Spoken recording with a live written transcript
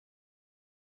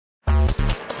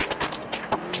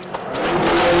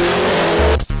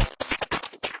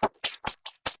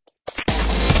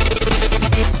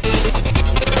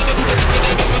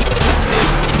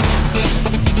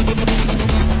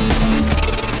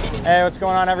Hey, what's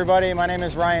going on, everybody? My name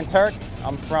is Ryan Tuerck.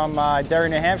 I'm from Derry,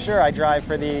 New Hampshire. I drive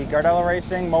for the Gardella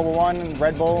Racing, Mobil 1,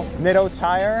 Red Bull, Mid-O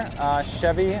Tire,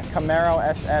 Chevy Camaro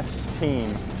SS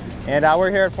team. And we're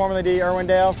here at Formula D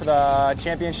Irwindale for the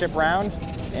championship round.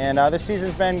 And this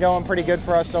season's been going pretty good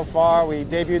for us so far. We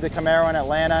debuted the Camaro in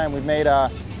Atlanta, and we've made a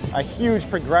huge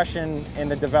progression in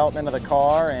the development of the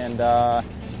car. And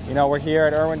you know, we're here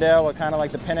at Irwindale with kind of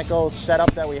like the pinnacle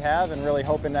setup that we have, and really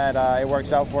hoping that it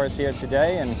works out for us here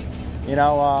today. And you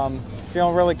know,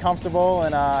 feeling really comfortable,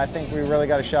 and I think we really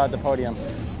got a shot at the podium.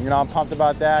 You know, I'm pumped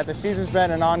about that. The season's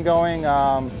been an ongoing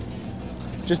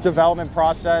just development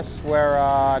process where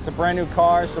it's a brand new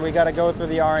car, so we got to go through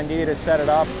the R&D to set it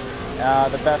up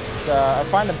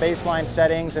find the baseline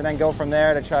settings, and then go from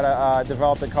there to try to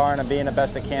develop the car and being the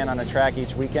best it can on the track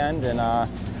each weekend. And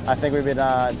I think we've been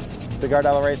the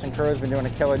Gardella Racing crew has been doing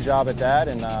a killer job at that,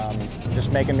 and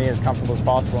just making me as comfortable as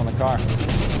possible in the car.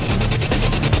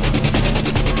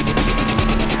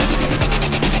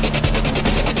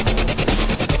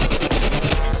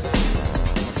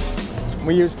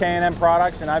 We use K&M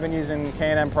products, and I've been using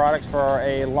K&M products for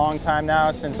a long time now,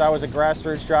 since I was a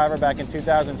grassroots driver back in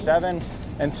 2007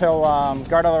 until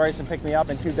Gardella Racing picked me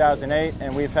up in 2008,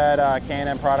 and we've had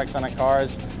K&M products on the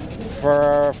cars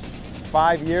for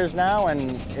 5 years now,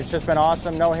 and it's just been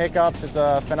awesome. No hiccups. It's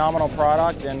a phenomenal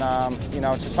product, and you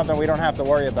know, it's just something we don't have to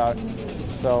worry about.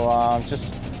 So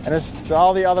and it's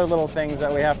all the other little things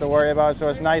that we have to worry about. So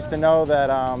it's nice to know that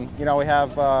you know, we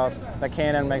have that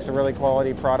K&M makes a really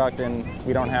quality product, and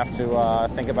we don't have to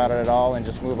think about it at all, and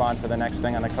just move on to the next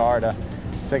thing on the car to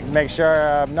make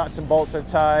sure nuts and bolts are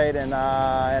tight, and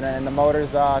the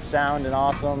motor's sound and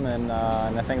awesome, and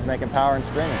the thing's making power and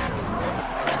screaming.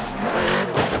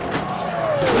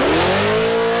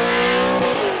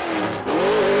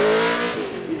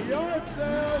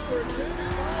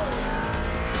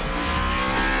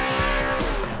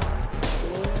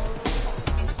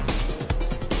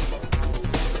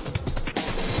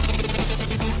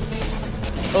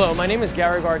 Hello, my name is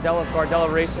Gary Gardella of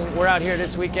Gardella Racing. We're out here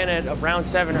this weekend at Round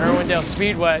 7 Irwindale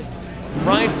Speedway.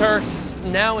 Ryan Tuerck's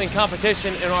now in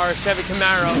competition in our Chevy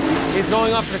Camaro. He's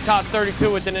going up for the top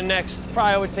 32 within the next,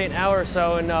 probably I would say, an hour or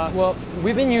so. And well,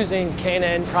 we've been using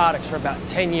K&N products for about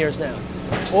 10 years now.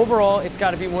 Overall, it's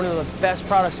got to be one of the best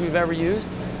products we've ever used.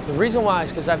 The reason why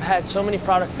is because I've had so many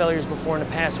product failures before in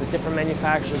the past with different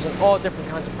manufacturers and all different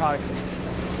kinds of products.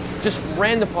 Just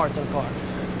random parts on the car.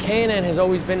 K&N has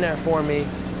always been there for me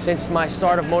since my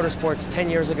start of motorsports 10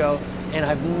 years ago, and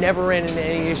I've never ran into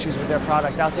any issues with their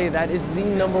product. I'll tell you, that is the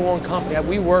 #1 company that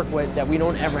we work with that we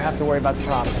don't ever have to worry about the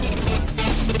product.